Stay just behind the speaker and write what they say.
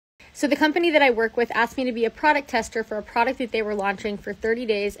So the company that I work with asked me to be a product tester for a product that they were launching for 30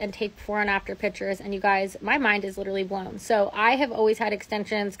 days and take before and after pictures. And you guys, my mind is literally blown. So I have always had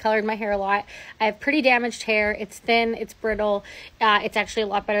extensions, colored my hair a lot. I have pretty damaged hair. It's thin, it's brittle. It's actually a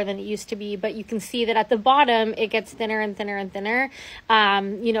lot better than it used to be, but you can see that at the bottom, it gets thinner and thinner and thinner.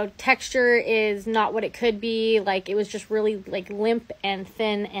 You know, texture is not what it could be. Like, it was just really like limp and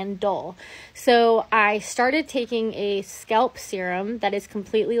thin and dull. So I started taking a scalp serum that is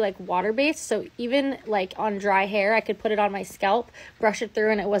completely like water-based. So even like on dry hair, I could put it on my scalp, brush it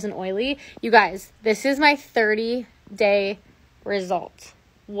through, and it wasn't oily. You guys, this is my 30-day result.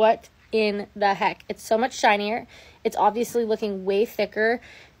 What in the heck? It's so much shinier. It's obviously looking way thicker,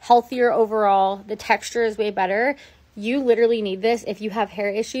 healthier overall. The texture is way better. You literally need this if you have hair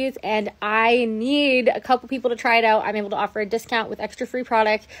issues, and I need a couple people to try it out. I'm able to offer a discount with extra free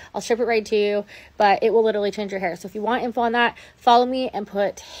product. I'll ship it right to you, but it will literally change your hair. So if you want info on that, follow me and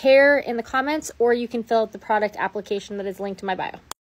put hair in the comments, or you can fill out the product application that is linked in my bio.